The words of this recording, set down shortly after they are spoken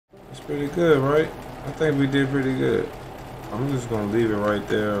Pretty good, right? I think we did pretty good. I'm just gonna leave it right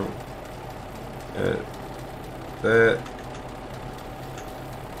there at that.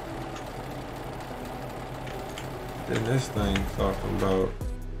 Then this thing talking about,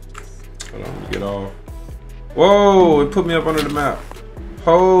 hold on, let me get off. Whoa, it put me up under the map.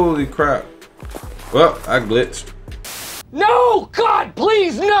 Holy crap. Well, I glitched. No, God,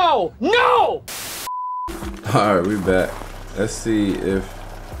 please, no, no! All right, we back. Let's see if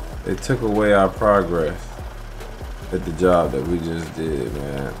they took away our progress at the job that we just did,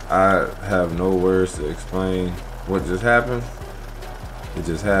 man. I have no words to explain what just happened. It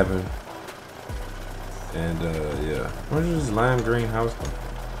just happened. And yeah. Where's this lime green house from?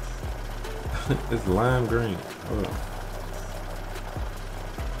 It's lime green. Hold on.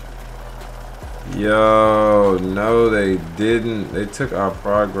 Yo, no, they didn't. They took our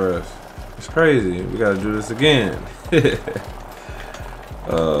progress. It's crazy. We gotta do this again.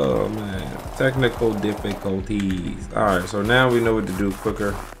 Oh man, technical difficulties. All right, so now we know what to do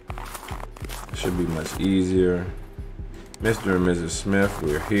quicker. It should be much easier. Mr. and Mrs. Smith,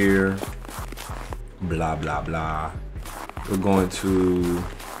 we're here. Blah blah blah. We're going to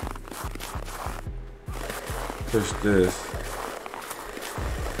push this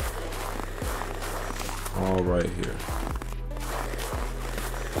all right here.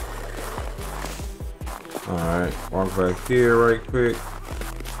 All right, walk back here right quick.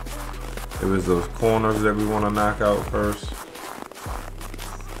 It was those corners that we want to knock out first,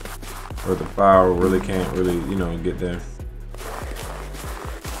 where the fire really can't really, you know, get there.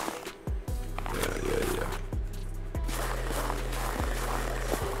 Yeah.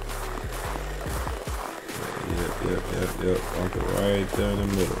 Yep. Walk it right there in the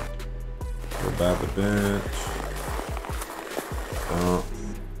middle. Go by the bench.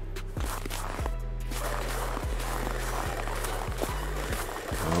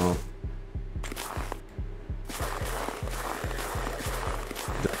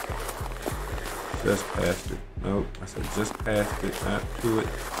 Just past it. Nope. I said just past it, not to it.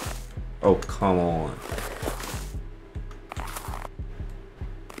 Oh, come on.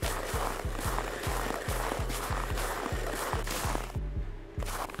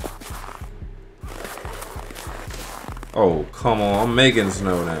 Oh, come on. I'm making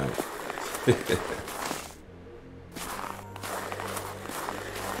snow now.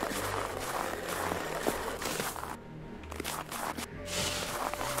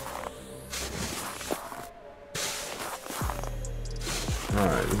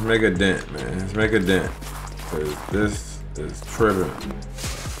 Alright, let's make a dent, man. Let's make a dent. Cause this is tripping.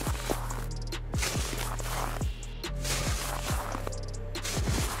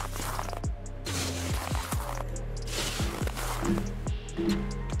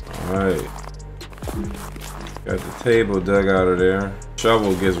 Alright. Got the table dug out of there.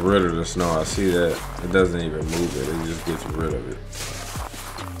 Shovel gets rid of the snow. I see that. It doesn't even move it. It just gets rid of it.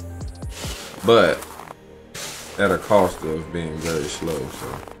 But at a cost of being very slow, so.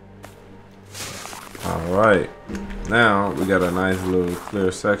 Alright. Now we got a nice little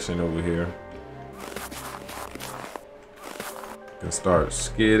clear section over here. Can start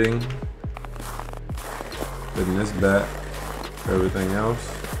skidding. Putting this back. Everything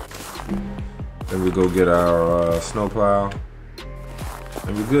else. Then we go get our snow plow.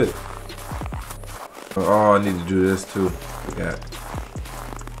 And we're good. Oh, I need to do this too. Forgot.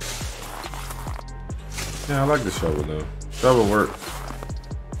 Yeah, I like the shovel though. Shovel works.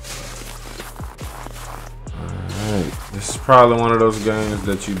 Alright. This is probably one of those games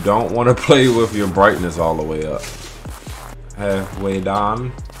that you don't want to play with your brightness all the way up. Halfway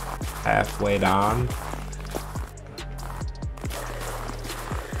down. Halfway down.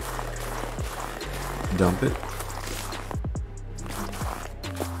 Dump it.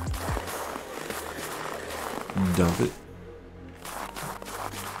 Dump it.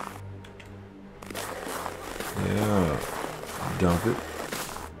 Yeah. Dump it.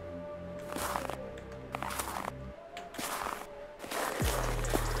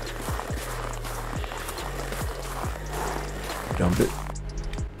 Dump it.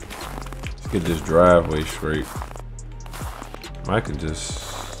 Let's get this driveway straight. I could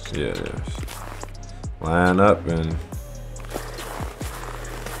just, yeah, line up and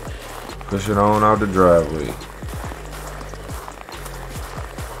push it on out the driveway.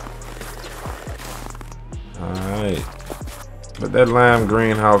 Alright. But that lime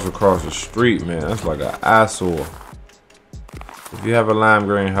greenhouse across the street, man, that's like an eyesore. If you have a lime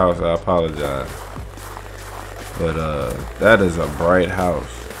greenhouse, I apologize. But that is a bright house.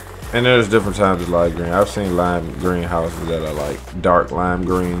 And there's different types of lime green. I've seen lime greenhouses that are like dark lime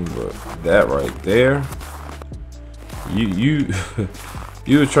green, but that right there, you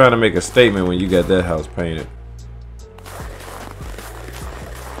You were trying to make a statement when you got that house painted.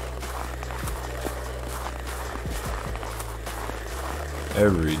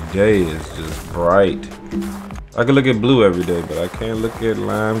 Every day is just bright. I can look at blue every day, but I can't look at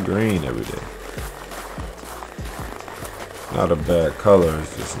lime green every day. Not a bad color,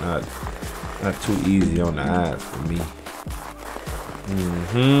 it's just not too easy on the eyes for me.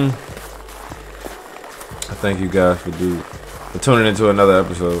 I thank you guys for tuning into another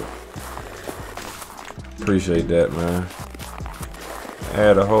episode. Appreciate that, man.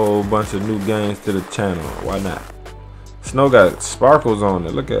 Add a whole bunch of new games to the channel. Why not? Snow got sparkles on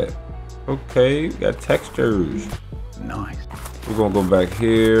it. Look at it. Okay, got textures. Nice. We're gonna go back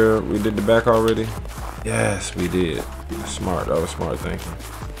here. We did the back already? Yes, we did. Smart. That was smart thinking.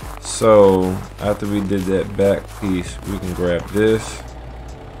 So after we did that back piece, we can grab this.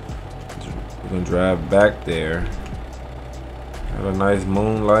 We're gonna drive back there. Got a nice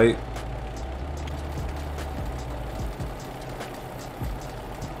moonlight.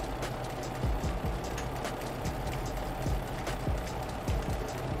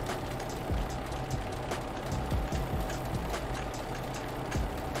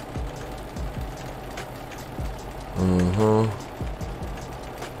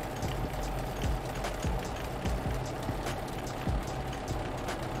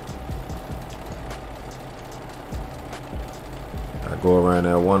 I go around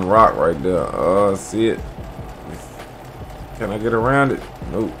that one rock right there. Oh, see it? Can I get around it?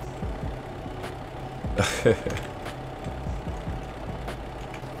 Nope.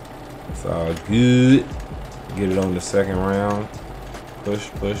 It's all good. Get it on the second round. Push,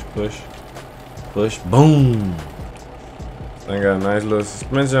 push, push. Push, boom. This thing got a nice little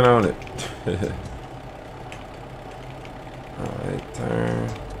suspension on it. Alright, turn.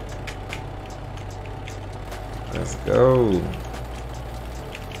 Let's go.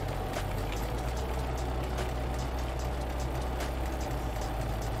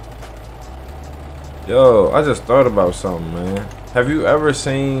 Yo, I just thought about something, man. Have you ever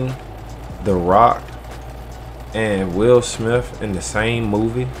seen The Rock and Will Smith in the same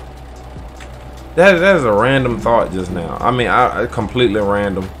movie? That is a random thought just now. I mean, I completely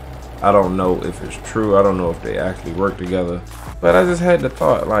random. I don't know if it's true. I don't know if they actually work together. But I just had the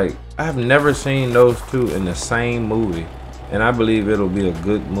thought, like, I've never seen those two in the same movie. And I believe it'll be a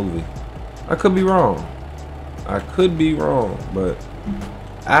good movie. I could be wrong. I could be wrong, but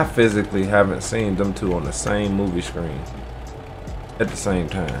I physically haven't seen them two on the same movie screen at the same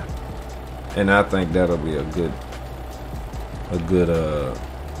time. And I think that'll be a good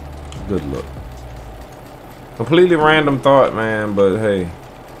look. Completely random thought, man, but hey,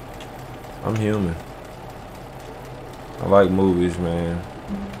 I'm human. I like movies, man.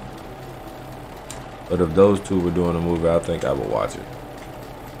 But if those two were doing a movie, I think I would watch it.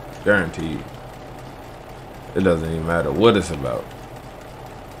 Guaranteed. It doesn't even matter what it's about.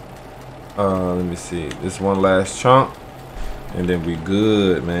 Let me see. This one last chunk, and then we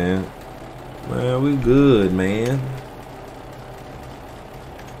good, man. Man, we good, man.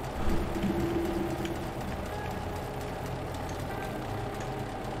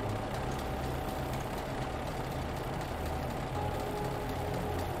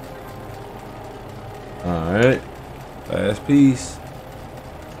 Alright, last piece,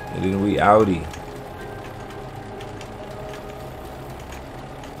 and then we outie.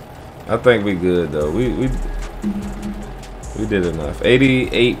 I think we good though. We did enough.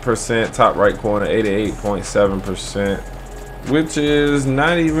 88% top right corner, 88.7%, which is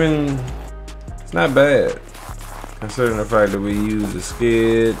not even, it's not bad considering the fact that we used a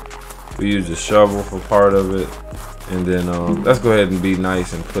skid, we used a shovel for part of it, and then let's go ahead and be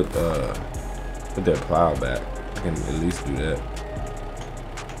nice and put that plow back. I can at least do that.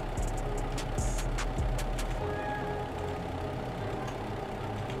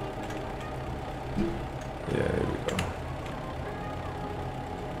 Yeah, here we go.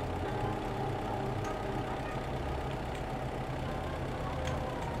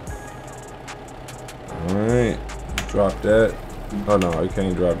 Alright, drop that. Oh no, you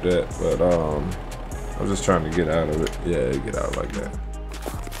can't drop that, but I'm just trying to get out of it. Yeah, get out like that.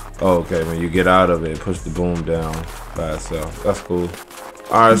 Oh, okay, when you get out of it, push the boom down by itself. That's cool.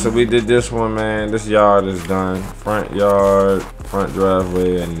 Alright, so we did this one, man. This yard is done. Front yard, front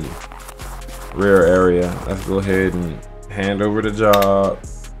driveway, and rear area. Let's go ahead and hand over the job.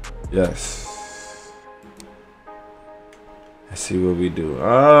 Yes. Let's see what we do.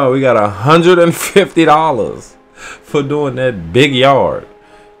 Oh, we got $150 for doing that big yard.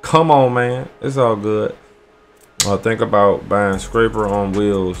 Come on, man. It's all good. Think about buying scraper on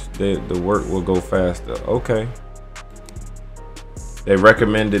wheels. The work will go faster. Okay. They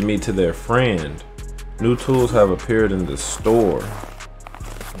recommended me to their friend. New tools have appeared in the store.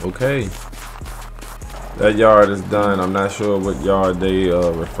 Okay. That yard is done. I'm not sure what yard they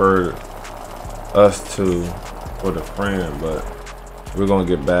referred us to for the friend, but we're gonna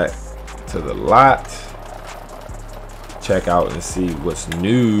get back to the lot, check out and see what's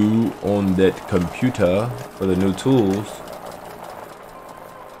new on that computer for the new tools,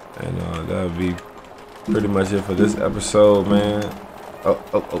 and that'll be pretty much it for this episode, man. Oh,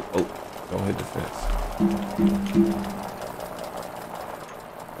 don't hit the fence.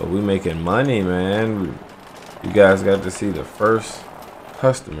 But we making money, man. You guys got to see the first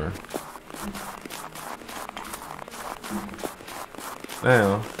customer.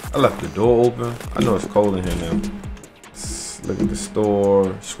 Now, I left the door open. I know it's cold in here now. Let's look at the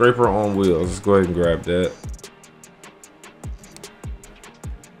store. Scraper on wheels. Let's go ahead and grab that.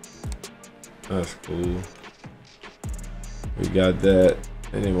 That's cool. We got that.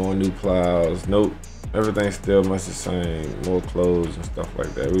 Any more new plows? Nope. Everything's still much the same. More clothes and stuff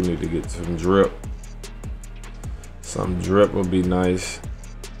like that. We need to get some drip. Some drip would be nice.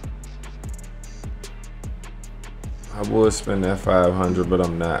 I would spend that 500, but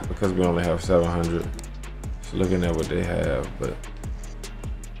I'm not because we only have 700. Just looking at what they have, but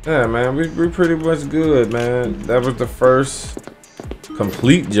yeah, man, we pretty much good, man. That was the first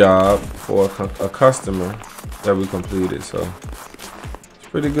complete job for a customer that we completed, so it's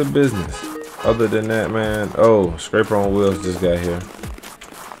pretty good business. Other than that, man, oh, Scraper on Wheels just got here.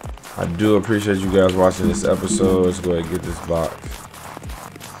 I do appreciate you guys watching this episode. Let's go ahead and get this box.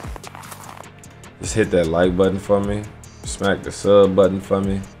 Just hit that like button for me, smack the sub button for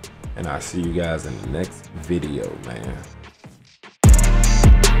me, and I'll see you guys in the next video, man.